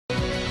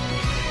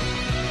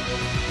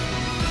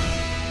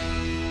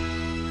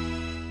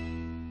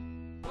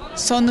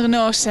Sondre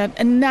Nordstad,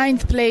 a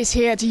 9th place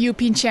here at the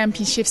European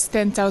Championships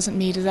 10,000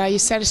 meters. Are you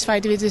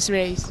satisfied with this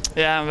race?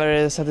 Yeah, I'm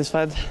very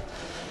satisfied.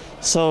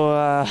 So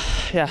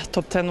yeah,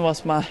 top 10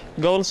 was my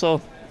goal,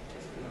 so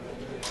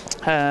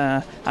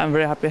I'm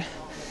very happy.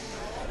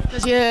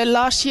 Because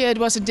last year it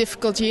was a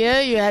difficult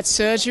year. You had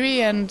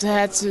surgery and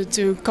had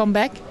to come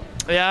back.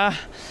 Yeah,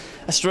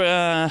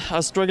 I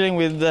was struggling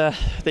with the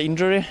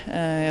injury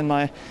in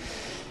my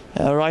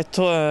right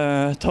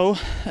toe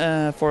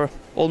for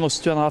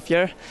almost 2.5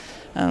 years.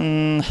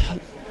 And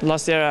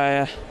last year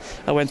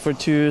I went for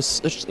 2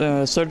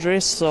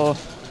 surgeries,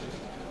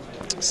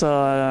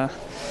 so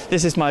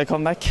this is my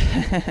comeback.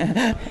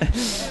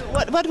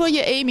 What were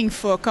you aiming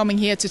for coming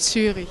here to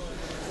Zurich?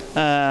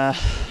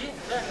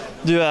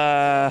 Do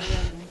a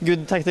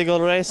good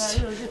tactical race,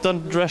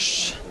 don't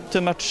rush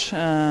too much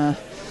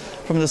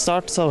from the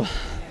start, so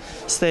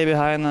stay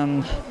behind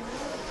and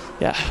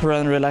yeah,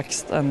 run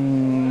relaxed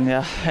and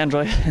yeah,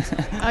 enjoy.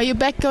 Are you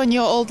back on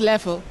your old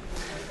level?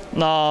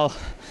 No,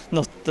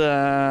 not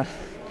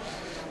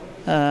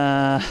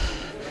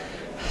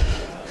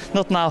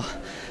now.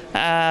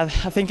 I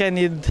think I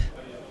need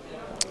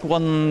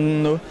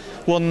one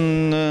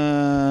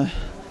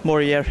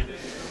more year,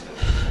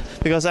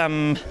 because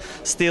I'm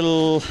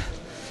still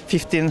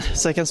 15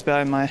 seconds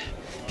behind my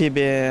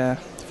PB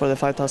for the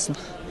 5,000.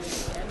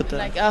 But,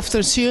 like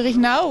after Zurich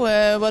now,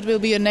 what will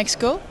be your next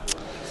goal?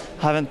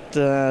 Haven't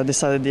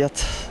decided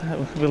yet.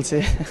 We'll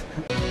see.